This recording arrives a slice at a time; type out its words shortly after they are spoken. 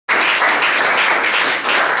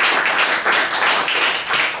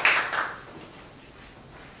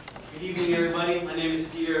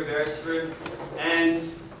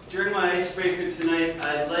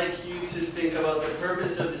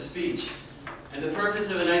And the purpose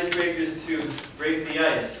of an icebreaker is to break the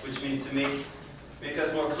ice, which means to make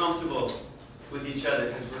us more comfortable with each other,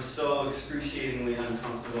 because we're so excruciatingly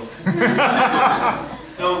uncomfortable.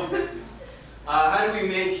 So, how do we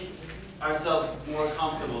make ourselves more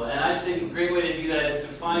comfortable? And I think a great way to do that is to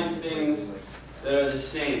find things that are the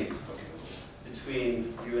same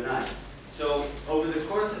between you and I. So, over the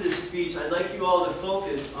course of this speech, I'd like you all to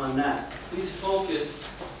focus on that. Please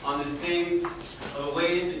focus on the things, or the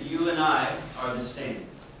ways that you and I are the same.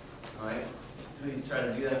 All right? Please try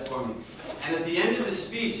to do that for me. And at the end of the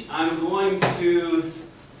speech, I'm going to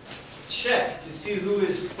check to see who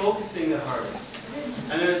is focusing the hardest.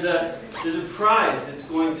 And there's a prize that's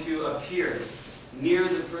going to appear near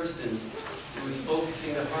the person who is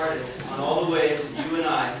focusing the hardest on all the ways that you and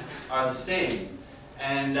I are the same.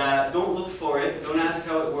 And don't look for it. Don't ask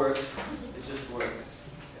how it works. It just works.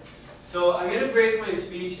 So I'm going to break my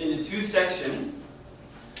speech into two sections.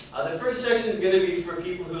 The first section is going to be for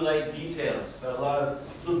people who like details, but a lot of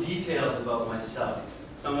little details about myself.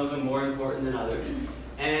 Some of them more important than others.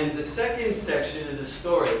 And the second section is a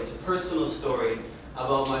story. It's a personal story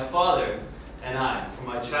about my father and I from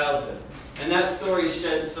my childhood. And that story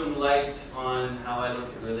sheds some light on how I look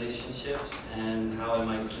at relationships and how I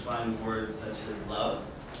might define words such as love.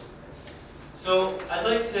 So I'd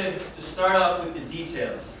like to start off with the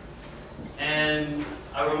details. And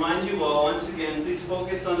I remind you all, once again, please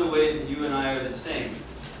focus on the ways that you and I are the same.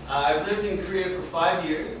 I've lived in Korea for 5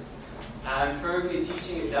 years. I'm currently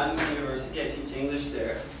teaching at Dangwon University. I teach English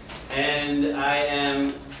there. And I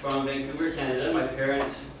am from Vancouver, Canada. My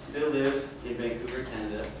parents still live in Vancouver,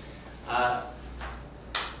 Canada.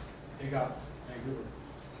 Big up, Vancouver.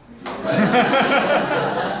 All right.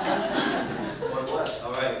 Or what?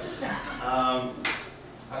 All right.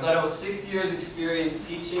 I've got about 6 years experience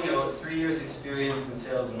teaching, about 3 years experience in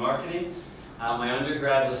sales and marketing. My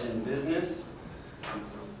undergrad was in business.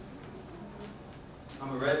 I'm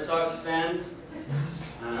a Red Sox fan.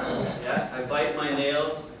 Yeah, I bite my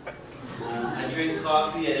nails. I drink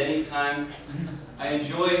coffee at any time. I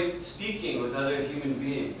enjoy speaking with other human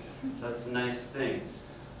beings. That's a nice thing.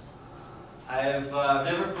 I've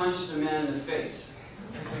never punched a man in the face.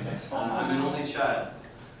 I'm an only child.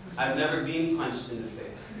 I've never been punched in the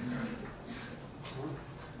face.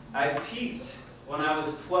 I peaked when I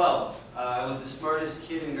was 12. I was the smartest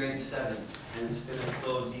kid in grade 7, and it's been a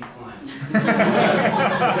slow decline.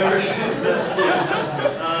 Ever since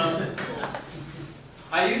then.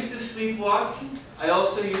 I used to sleepwalk. I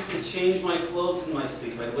also used to change my clothes in my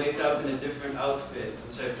sleep. I'd wake up in a different outfit,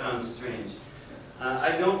 which I found strange.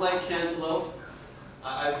 I don't like cantaloupe.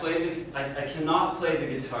 I cannot play the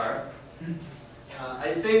guitar.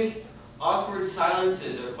 I think awkward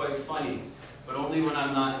silences are quite funny, but only when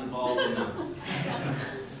I'm not involved in them.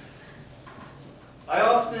 I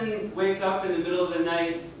often wake up in the middle of the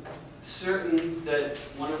night certain that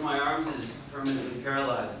one of my arms is permanently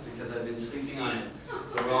paralyzed because I've been sleeping on it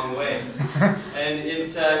the wrong way. And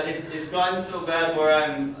it's gotten so bad where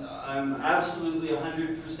I'm absolutely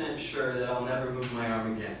 100% sure that I'll never move my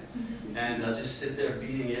arm again. And I'll just sit there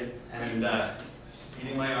beating it and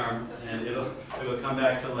beating my arm, and it'll come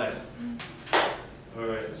back to life. All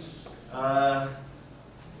right.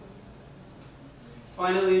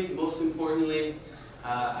 Finally, most importantly,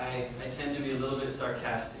 I tend to be a little bit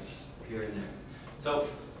sarcastic here and there. So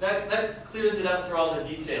that clears it up for all the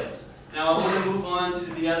details. Now I want to move on to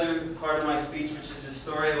the other part of my speech, which is a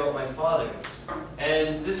story about my father.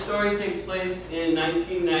 And this story takes place in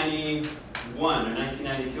 1991 or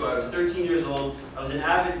 1992. I was 13 years old. I was an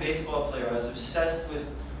avid baseball player. I was obsessed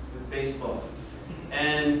with baseball.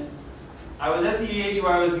 And I was at the age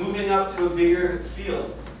where I was moving up to a bigger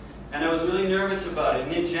field. And I was really nervous about it.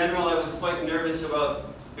 And in general, I was quite nervous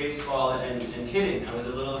about baseball and hitting. I was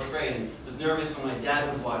a little afraid. And I was nervous when my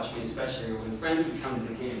dad would watch me, especially, or when friends would come to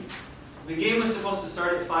the game. The game was supposed to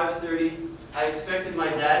start at 5:30. I expected my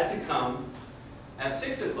dad to come at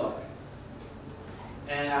 6 o'clock,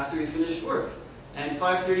 and after he finished work. And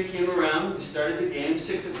 5:30 came around, we started the game,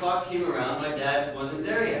 6 o'clock came around, my dad wasn't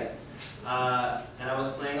there yet. And I was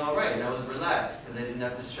playing all right, and I was relaxed, because I didn't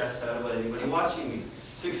have to stress out about anybody watching me.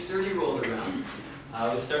 6:30 rolled around.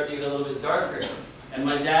 It was starting to get a little bit darker, and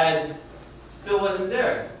my dad still wasn't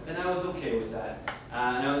there, and I was okay with that.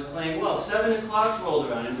 And I was playing well. 7 o'clock rolled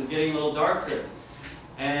around, and it was getting a little darker.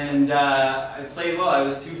 And I played well. I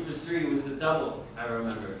was 2 for 3 with the double, I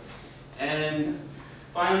remember. And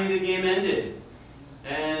finally the game ended.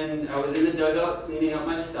 And I was in the dugout cleaning up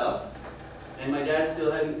my stuff, and my dad still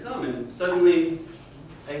hadn't come. And suddenly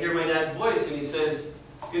I hear my dad's voice, and he says,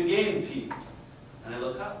 "Good game, Pete." And I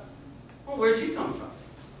look up. "Well, where'd you come from?"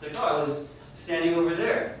 It's like, "Oh, I was standing over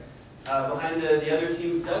there." behind the other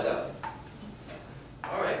team's dugout.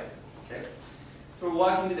 All right, okay. So we're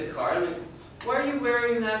walking to the car. I'm like, why are you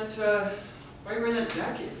wearing that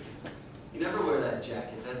jacket? You never wear that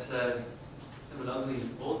jacket. That's kind of an ugly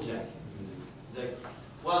old jacket. He's like,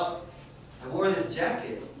 well, I wore this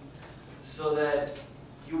jacket so that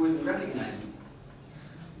you wouldn't recognize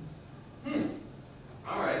me.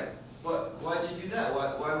 All right. Why'd you do that?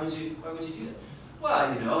 Why would you do that?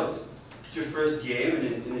 Well, you know, it's your first game in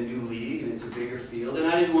a new league, and it's a bigger field, and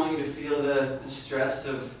I didn't want you to feel the stress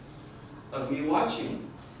of me watching you.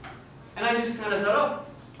 And I just kind of thought,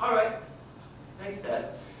 oh, all right, thanks,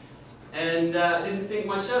 Dad. And didn't think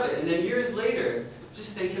much of it. And then years later,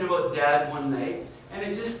 just thinking about Dad one night, and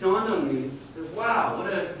it just dawned on me that, wow,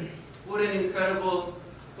 what an incredible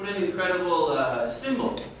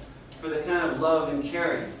symbol for the kind of love and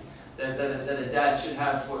caring that a dad should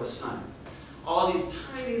have for a son. All these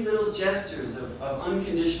tiny little gestures of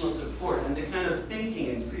unconditional support and the kind of thinking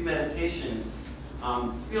and premeditation,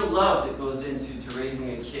 real love that goes into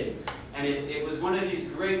raising a kid. And it was one of these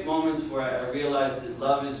great moments where I realized that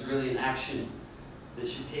love is really an action that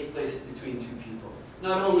should take place between two people.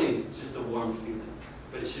 Not only just a warm feeling,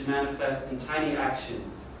 but it should manifest in tiny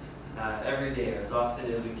actions every day, or as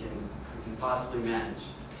often as we can possibly manage.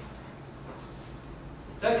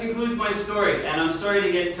 That concludes my story, and I'm sorry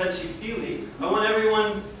to get touchy-feely. I want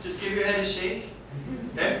everyone, just give your head a shake.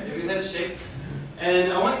 Okay? Give your head a shake.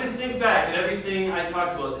 And I want you to think back at everything I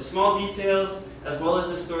talked about, the small details as well as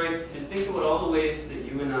the story, and think about all the ways that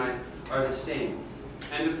you and I are the same.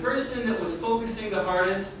 And the person that was focusing the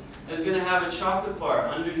hardest is going to have a chocolate bar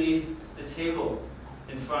underneath the table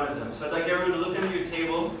in front of them. So I'd like everyone to look under your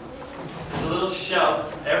table. There's a little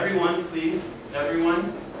shelf. Everyone, please.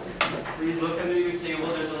 Everyone. Please look under your table.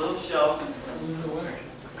 There's a little shelf. Who's the winner?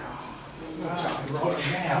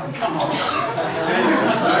 Come on.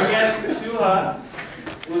 And our guest, Suha,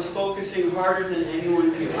 was focusing harder than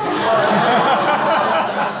anyone here. Congratulations.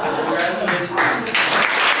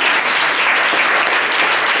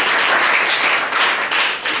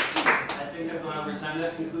 I think I've gone over time.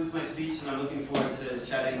 That concludes my speech, and I'm looking forward to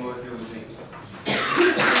chatting more with you over things.